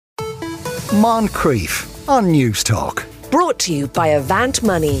Moncrief on News Talk. Brought to you by Avant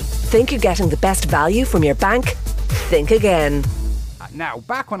Money. Think you're getting the best value from your bank? Think again. Now,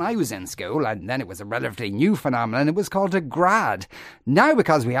 back when I was in school, and then it was a relatively new phenomenon, it was called a grad. Now,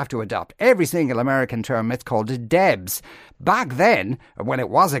 because we have to adopt every single American term, it's called a DEBS. Back then, when it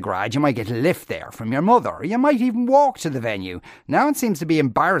was a grad, you might get a lift there from your mother. Or you might even walk to the venue. Now it seems to be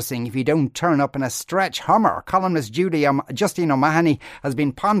embarrassing if you don't turn up in a stretch Hummer. Columnist Justine O'Mahony has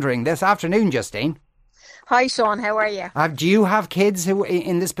been pondering this afternoon, Justine. Hi, Sean. How are you? Do you have kids who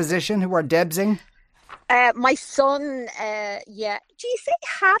in this position who are debsing? My son, yeah. Do you say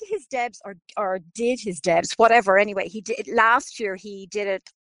had his debs or did his debs? Whatever. Anyway, he did last year. He did it,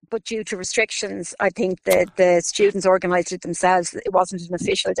 but due to restrictions, I think the students organised it themselves. It wasn't an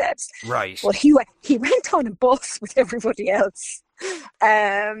official debs. Right. But he went on a bus with everybody else.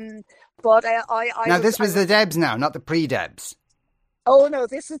 But now this was the debs now, not the pre-debs. Oh no,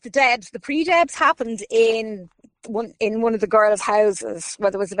 this is the debs. The pre-debs happened in one of the girls' houses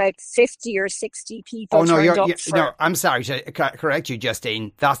where there was about 50 or 60 people. Oh no, no, I'm sorry to correct you,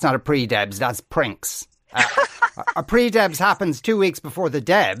 Justine. That's not a pre-debs. That's prinks. A pre-debs happens 2 weeks before the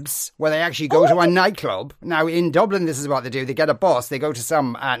debs, where they actually go to a nightclub. Now in Dublin, this is what they do. They get a bus, they go to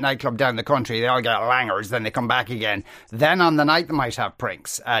some nightclub down the country, they all get langers, then they come back again. Then on the night they might have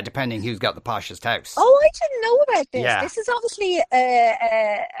prinks, depending who's got the poshest house. Oh, I didn't know about this. Yeah. This is obviously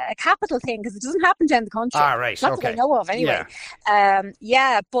a capital thing, because it doesn't happen down the country. Ah, right, Not okay. that I know of, anyway.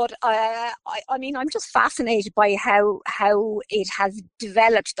 But I mean, I'm just fascinated by how it has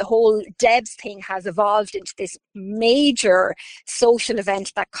developed. The whole debs thing has evolved into this major social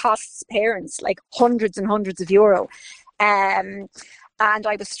event that costs parents like hundreds and hundreds of euro. And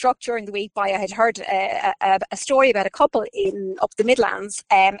I was struck during the week by, I had heard a story about a couple up the Midlands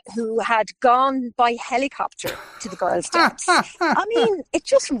who had gone by helicopter to the girls' debs. I mean, it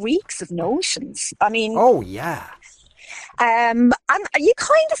just reeks of notions. I mean... Oh, yeah. And you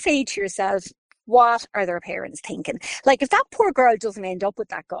kind of say to yourself, what are their parents thinking? Like, if that poor girl doesn't end up with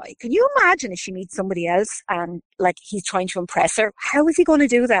that guy, can you imagine if she meets somebody else and, like, he's trying to impress her? How is he going to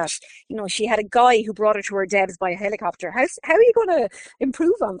do that? You know, she had a guy who brought her to her debs by a helicopter. How are you going to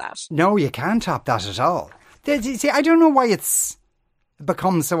improve on that? No, you can't top that at all. See, I don't know why it's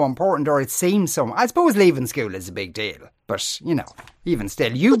become so important, or it seems so. I suppose leaving school is a big deal, but you know, even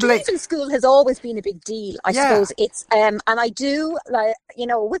still, leaving school has always been a big deal. I suppose it's and I do, like, you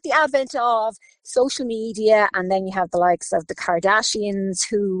know, with the advent of social media, and then you have the likes of the Kardashians,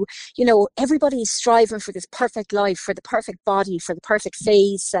 who, you know, everybody's striving for this perfect life, for the perfect body, for the perfect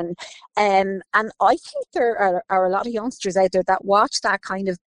face, and I think there are a lot of youngsters out there that watch that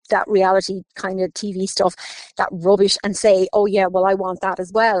reality kind of TV stuff, that rubbish, and say, oh yeah, well, I want that as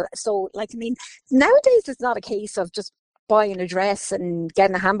well. So, like, I mean, nowadays it's not a case of just buying a dress and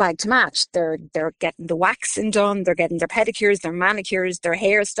getting a handbag to match. They're getting the waxing done, they're getting their pedicures, their manicures, their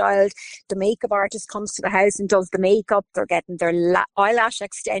hairstyled. The makeup artist comes to the house and does the makeup. They're getting their eyelash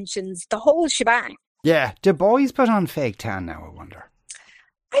extensions, the whole shebang. Yeah. Do boys put on fake tan now, I wonder?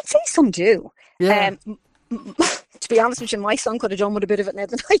 I'd say some do. Yeah. To be honest with you, my son could have done with a bit of it now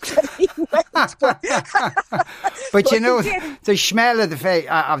the night that he went. But you know, the smell of the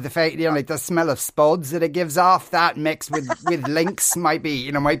fake, you know, like the smell of spuds that it gives off, that mixed with links might be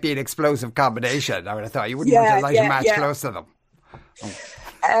an explosive combination. I would have thought you wouldn't want to light a match close to them.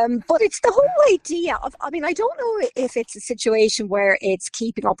 But it's the whole idea of, I mean, I don't know if it's a situation where it's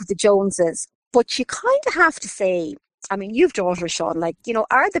keeping up with the Joneses, but you kind of have to say, I mean, you've daughters, Sean, like, you know,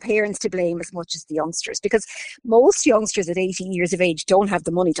 are the parents to blame as much as the youngsters? Because most youngsters at 18 years of age don't have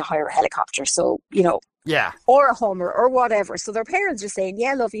the money to hire a helicopter. So, you know, yeah, or a Hummer or whatever. So their parents are saying,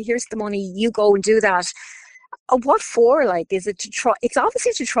 yeah, lovey, here's the money, you go and do that. What for? Like, is it to try? It's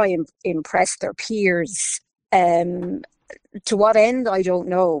obviously to try and impress their peers. To what end, I don't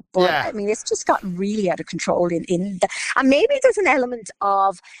know. But I mean, it's just gotten really out of control and maybe there's an element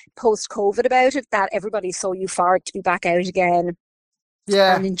of post-COVID about it, that everybody's so euphoric to be back out again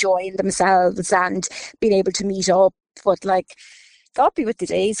and enjoying themselves and being able to meet up. But, like, God be with the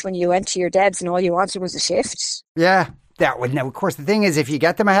days when you went to your debs and all you wanted was a shift. Yeah. Now, of course, the thing is, if you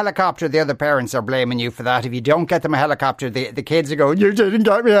get them a helicopter, the other parents are blaming you for that. If you don't get them a helicopter, the kids are going, you didn't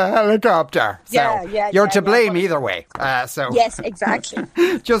get me a helicopter. So you're to blame either way. Yes, exactly.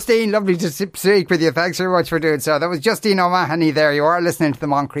 Justine, lovely to speak with you. Thanks very much for doing so. That was Justine O'Mahony there. You are listening to the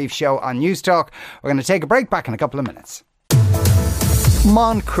Moncrief Show on News Talk. We're going to take a break, back in a couple of minutes.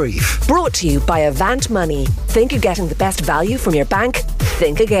 Moncrief. Brought to you by Avant Money. Think you're getting the best value from your bank?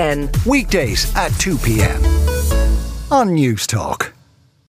 Think again. Weekdays at 2 p.m. on News Talk.